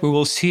after that, we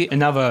will see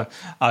another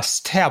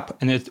step,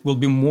 and it will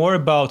be more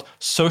about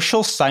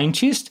social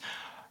scientists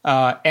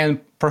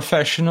and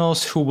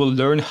professionals who will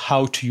learn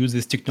how to use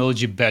this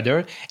technology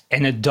better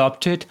and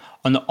adopt it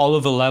on all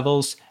of the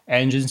levels,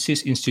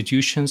 agencies,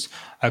 institutions,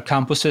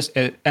 campuses.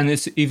 And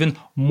it's even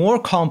more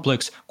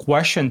complex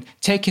question,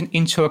 taking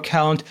into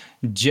account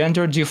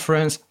gender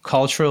difference,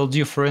 cultural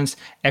difference,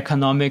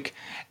 economic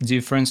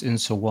difference, and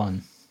so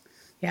on.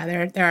 Yeah,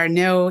 there are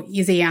no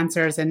easy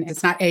answers, and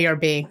it's not A or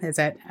B, is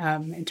it,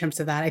 in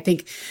terms of that? I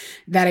think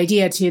that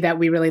idea, too, that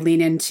we really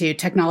lean into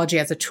technology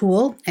as a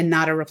tool and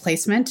not a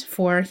replacement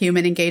for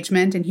human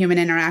engagement and human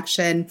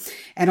interaction,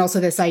 and also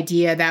this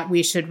idea that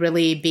we should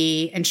really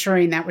be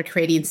ensuring that we're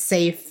creating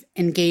safe,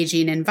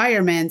 engaging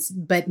environments,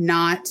 but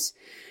not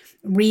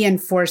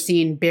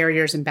reinforcing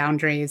barriers and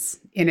boundaries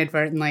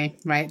inadvertently,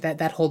 right,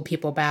 that hold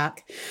people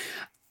back.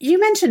 You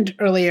mentioned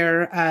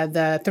earlier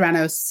the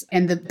Theranos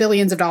and the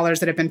billions of dollars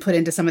that have been put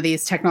into some of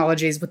these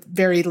technologies with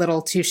very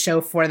little to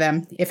show for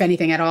them, if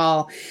anything at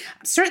all.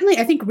 Certainly,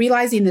 I think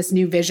realizing this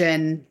new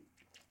vision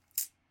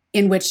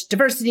in which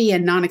diversity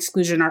and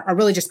non-exclusion are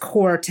really just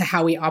core to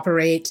how we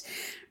operate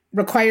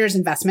requires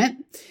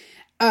investment.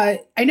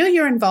 I know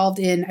you're involved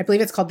in, I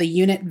believe it's called the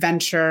Unit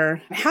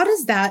Venture. How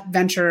does that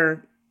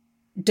venture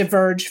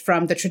diverge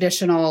from the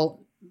traditional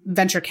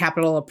venture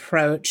capital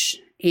approach?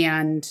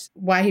 And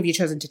why have you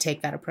chosen to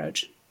take that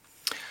approach?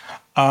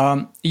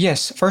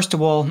 Yes, first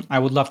of all, I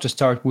would love to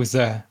start with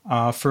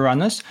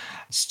Theranos.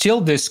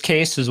 Still, this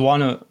case is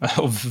one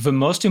of the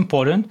most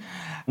important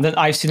that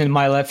I've seen in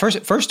my life.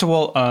 First of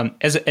all,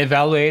 as an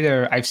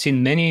evaluator, I've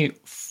seen many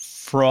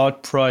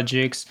fraud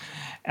projects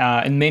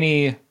and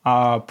many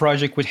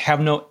projects which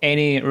have no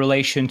any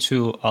relation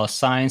to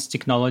science,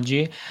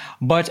 technology.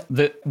 But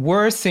the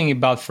worst thing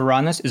about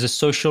Theranos is a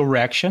social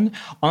reaction.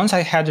 Once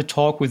I had a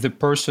talk with the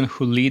person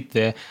who lead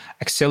the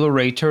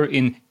accelerator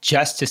in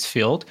justice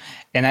field,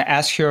 and I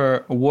asked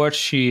her what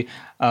she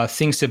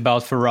thinks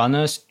about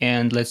Theranos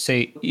and, let's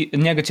say,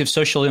 negative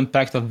social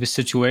impact of this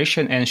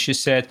situation. And she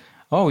said,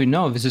 "Oh,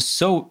 this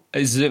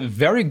is a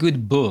very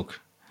good book."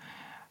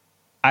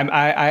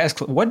 I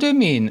asked, "What do you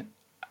mean?"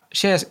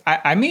 She says,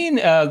 I mean,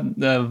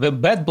 the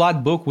Bad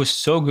Blood book was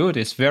so good.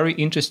 It's very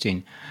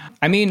interesting.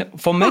 I mean,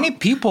 for many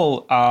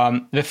people,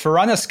 the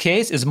Theranos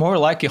case is more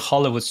like a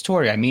Hollywood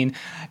story. I mean,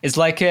 it's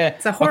like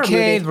it's a horror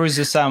movie. There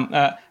is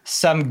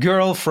some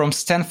girl from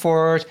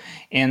Stanford,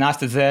 and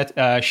after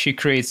that, she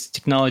creates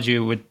technology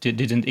which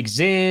didn't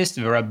exist.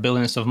 There are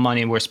billions of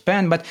money were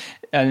spent, but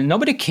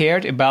nobody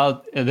cared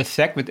about the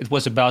fact that it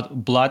was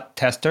about blood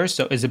testers.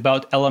 So it's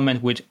about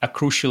element which are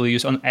crucially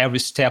used on every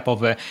step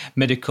of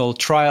medical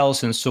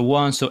trials and so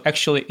on. So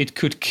actually, it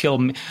could kill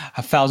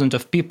thousands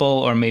of people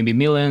or maybe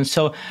millions.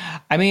 So,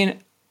 I mean,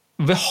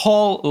 the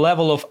whole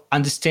level of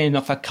understanding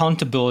of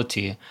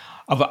accountability,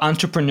 of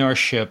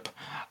entrepreneurship,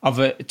 of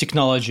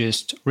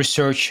technologists,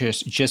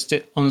 researchers, just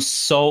on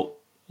so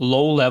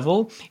low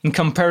level in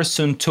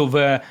comparison to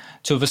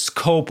the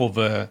scope of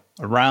the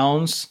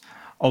rounds,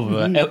 of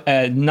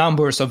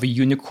numbers of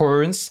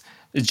unicorns.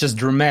 It's just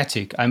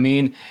dramatic. I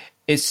mean,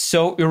 it's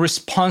so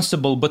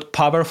irresponsible but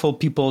powerful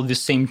people at the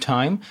same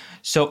time.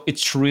 So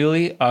it's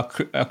really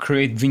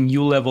create the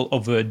new level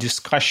of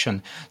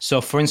discussion.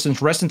 So, for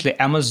instance, recently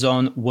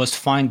Amazon was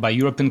fined by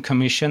European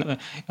Commission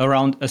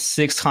around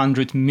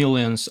 $600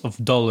 million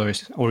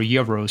or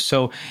euros.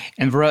 So,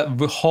 and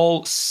the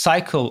whole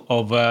cycle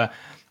of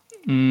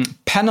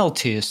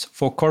penalties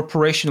for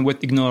corporations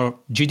would ignore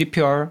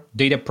GDPR,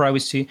 data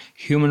privacy,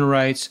 human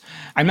rights.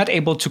 I'm not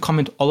able to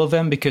comment all of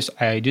them because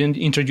I didn't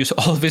introduce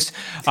all of these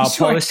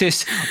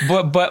policies.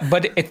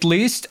 But at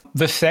least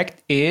the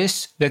fact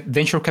is that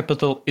venture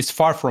capital is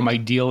far from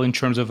ideal in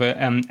terms of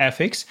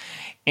ethics.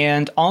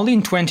 And only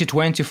in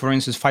 2020, for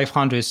instance,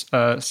 500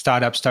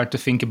 startups start to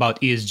think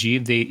about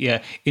ESG.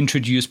 They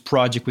introduced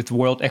project with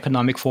World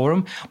Economic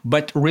Forum,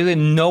 but really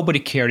nobody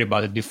cared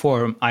about it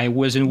before. I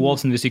was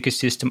involved in this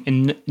ecosystem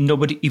and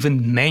nobody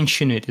even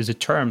mentioned it as a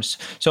terms.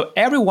 So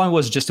everyone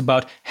was just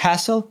about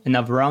hassle,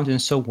 another round, and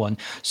so on.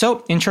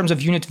 So in terms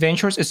of Unit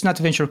Ventures, it's not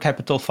a venture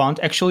capital fund.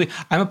 Actually,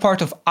 I'm a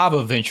part of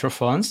other venture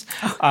funds.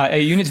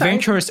 Unit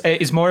Ventures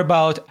is more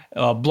about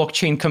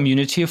blockchain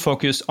community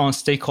focused on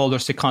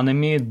stakeholders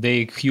economy.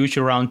 They huge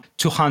around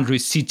 200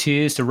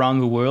 cities around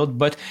the world,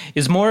 but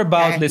it's more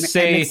about, let's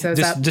say,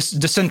 this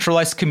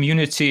decentralized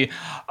community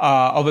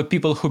of the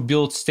people who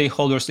build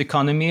stakeholders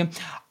economy.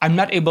 I'm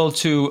not able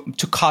to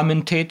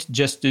comment it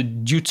just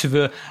due to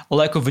the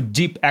lack of a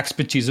deep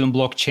expertise in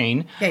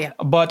blockchain.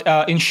 But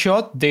in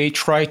short, they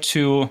try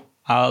to,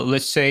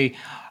 let's say,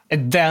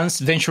 advance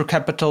venture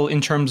capital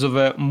in terms of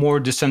a more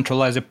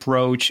decentralized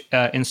approach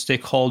in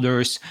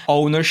stakeholders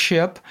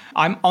ownership.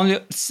 I'm only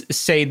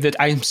say that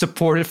I'm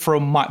supported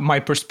from my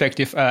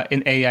perspective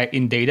in AI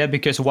in data,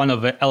 because one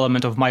of the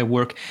element of my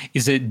work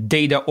is a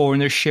data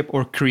ownership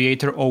or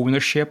creator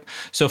ownership.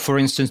 So for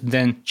instance,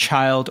 then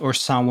child or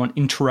someone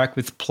interact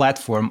with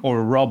platform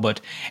or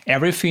robot,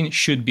 everything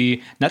should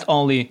be not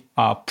only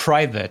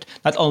private,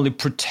 not only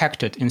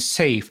protected and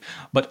safe,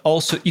 but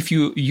also if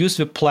you use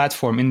the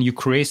platform and you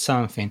create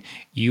something,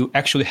 you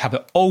actually have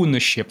an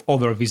ownership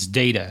over this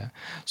data.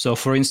 So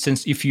for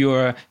instance, if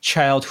you're a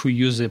child who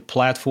uses a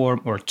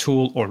platform or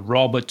tool or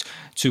robot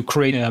to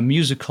create a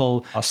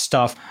musical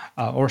stuff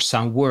or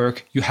some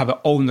work, you have an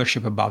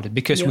ownership about it,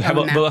 because we have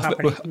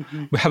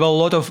a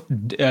lot of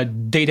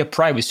data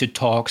privacy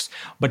talks,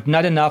 but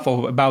not enough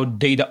about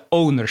data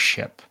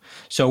ownership.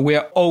 So we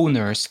are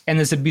owners, and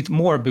it's a bit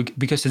more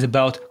because it's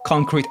about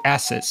concrete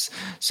assets.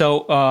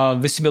 So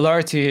the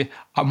similarity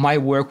of my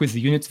work with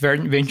Unit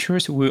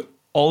Ventures, we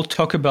all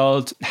talk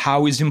about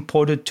how it's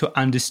important to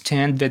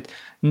understand that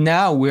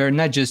now we are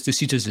not just the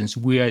citizens,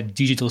 we are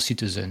digital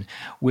citizens.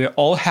 We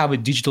all have a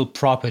digital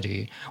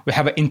property. We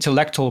have an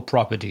intellectual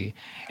property.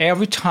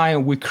 Every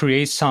time we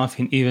create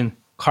something, even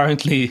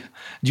currently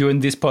during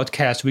this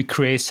podcast, we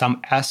create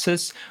some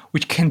assets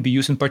which can be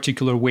used in a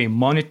particular way,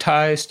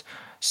 monetized,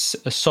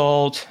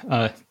 sold,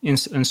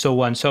 and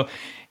so on. So,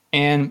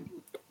 and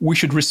we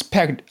should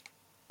respect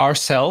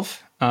ourselves,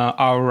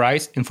 our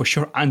rights, and for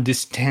sure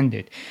understand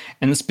it.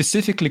 And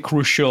specifically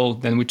crucial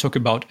when we talk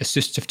about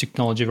assistive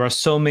technology, there are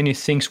so many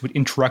things would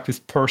interact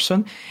with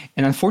person,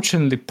 and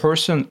unfortunately,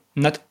 person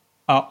not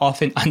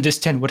often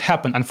understand what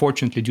happened.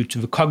 Unfortunately, due to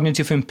the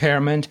cognitive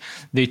impairment,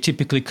 they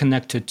typically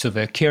connected to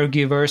the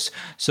caregivers.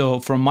 So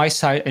from my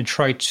side, I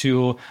try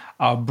to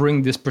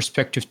bring this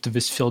perspective to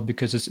this field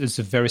because it's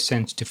very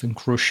sensitive and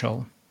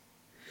crucial.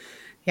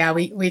 Yeah,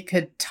 we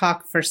could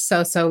talk for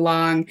so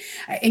long.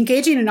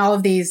 Engaging in all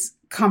of these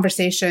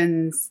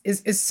conversations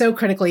is so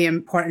critically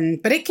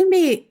important, but it can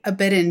be a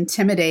bit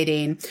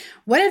intimidating.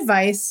 What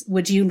advice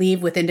would you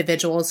leave with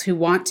individuals who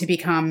want to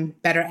become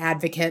better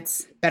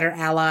advocates, better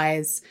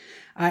allies,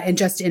 and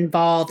just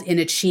involved in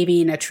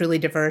achieving a truly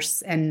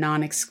diverse and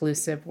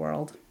non-exclusive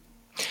world?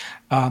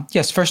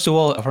 Yes, first of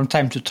all, from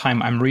time to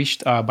time, I'm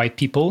reached by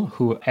people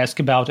who ask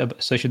about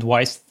such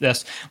advice.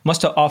 That's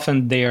most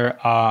often they're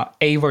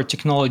either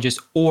technologists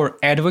or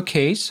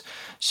advocates.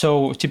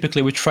 So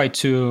typically we try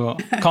to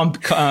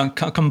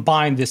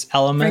combine these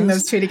elements. Bring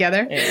those two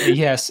together?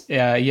 Yes.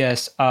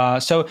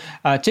 So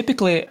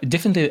typically,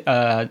 definitely,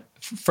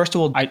 first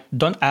of all, I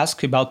don't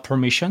ask about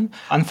permission.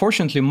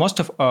 Unfortunately, most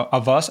of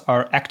us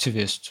are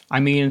activists. I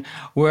mean,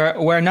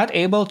 we're not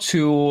able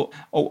to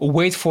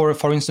wait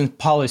for instance,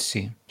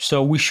 policy.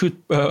 So we should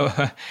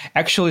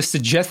actually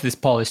suggest this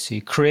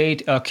policy,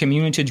 create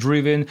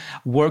community-driven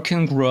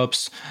working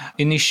groups,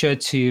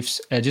 initiatives,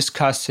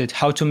 discuss it,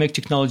 how to make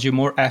technology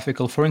more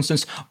ethical. For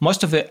instance,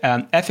 most of the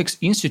ethics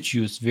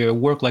institutes, they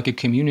work like a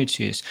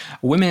communities.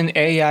 Women in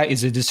AI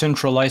is a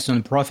decentralized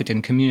nonprofit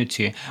and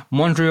community.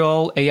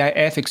 Montreal AI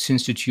Ethics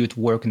Institute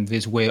work in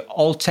this way.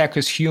 All Tech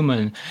is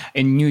Human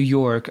in New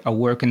York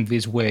work in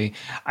this way.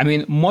 I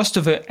mean, most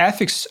of the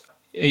ethics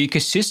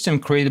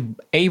ecosystem created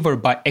either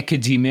by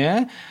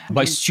academia,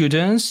 by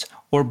students,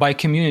 or by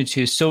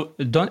communities. So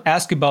don't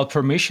ask about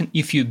permission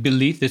if you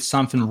believe there's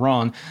something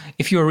wrong.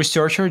 If you're a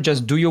researcher,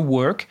 just do your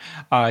work,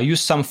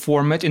 use some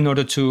format in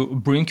order to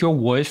bring your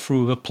voice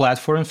through the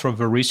platform, from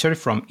the research,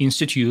 from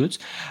institutes.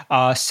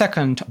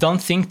 Second,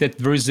 don't think that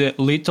there is a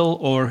little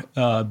or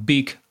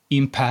big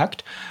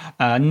impact.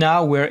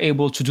 Now we're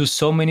able to do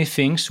so many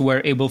things.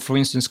 We're able, for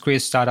instance,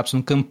 create startups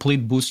on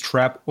complete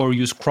bootstrap, or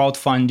use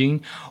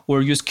crowdfunding,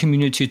 or use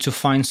community to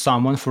find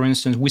someone. For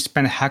instance, we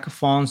spend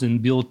hackathons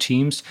and build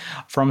teams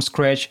from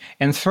scratch.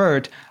 And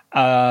third,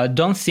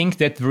 don't think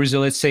that there is,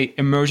 let's say,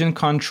 emerging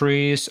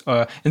countries,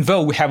 and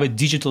though we have a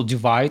digital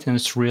divide and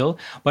it's real,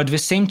 but at the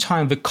same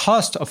time, the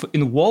cost of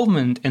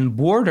involvement and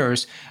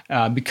borders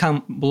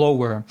become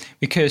lower.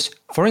 Because,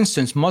 for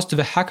instance, most of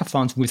the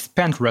hackathons we've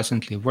spent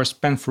recently were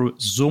spent through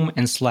Zoom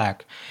and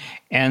Slack.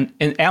 And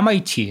in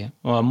MIT,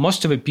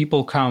 most of the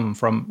people come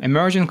from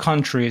emerging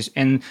countries,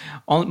 and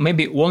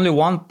maybe only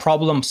one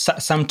problem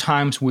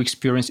sometimes we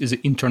experience is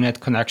the internet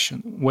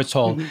connection. That's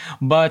all.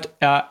 Mm-hmm. But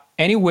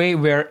anyway,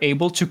 we're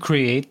able to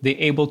create, they're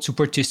able to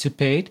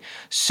participate.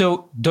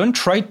 So don't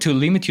try to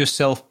limit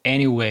yourself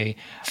anyway.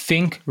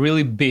 Think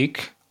really big.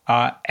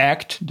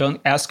 Act,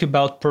 don't ask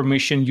about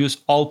permission, use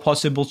all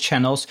possible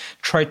channels,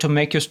 try to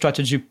make your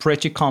strategy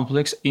pretty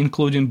complex,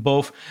 including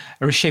both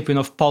reshaping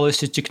of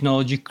policy,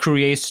 technology,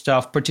 create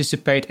stuff,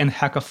 participate in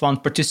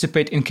hackathon,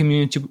 participate in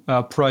community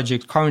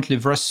projects. Currently,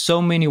 there are so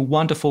many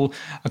wonderful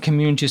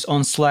communities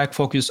on Slack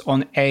focused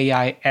on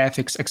AI,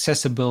 ethics,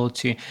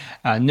 accessibility,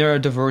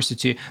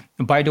 neurodiversity.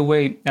 By the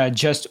way,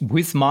 just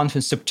this month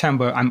in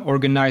September, I'm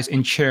organized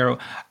and chair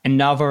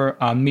another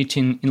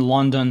meeting in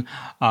London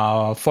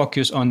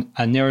focused on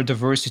neurodiversity,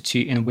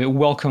 and we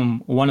welcome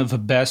one of the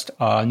best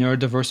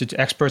neurodiversity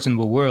experts in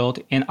the world.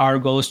 And our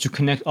goal is to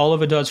connect all of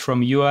the dots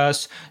from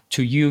US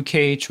to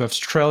UK to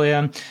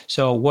Australia.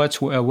 So what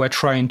we're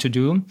trying to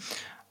do.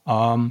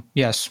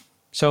 Yes.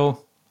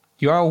 So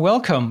you are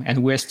welcome,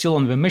 and we're still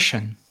on the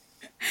mission.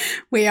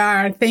 We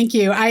are. Thank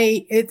you.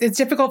 It's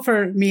difficult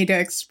for me to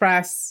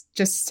express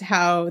just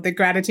how the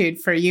gratitude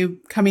for you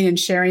coming and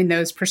sharing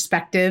those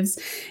perspectives,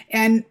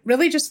 and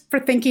really just for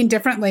thinking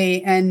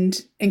differently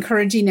and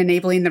encouraging,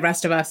 enabling the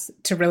rest of us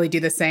to really do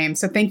the same.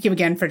 So thank you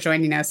again for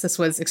joining us. This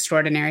was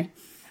extraordinary.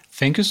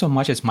 Thank you so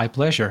much. It's my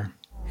pleasure.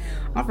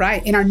 All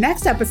right. In our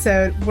next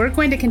episode, we're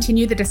going to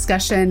continue the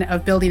discussion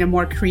of building a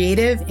more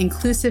creative,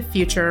 inclusive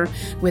future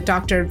with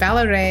Dr.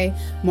 Valérie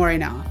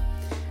Morinat.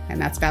 And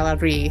that's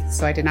Valérie,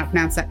 so I did not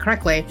pronounce that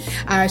correctly.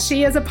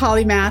 She is a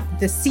polymath,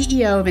 the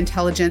CEO of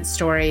Intelligent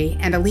Story,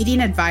 and a leading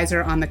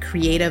advisor on the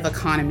creative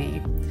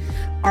economy.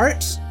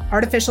 Art,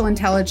 artificial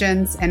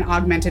intelligence, and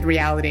augmented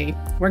reality.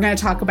 We're going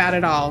to talk about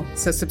it all,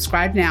 so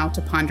subscribe now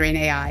to Pondering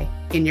AI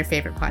in your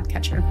favorite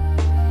podcatcher.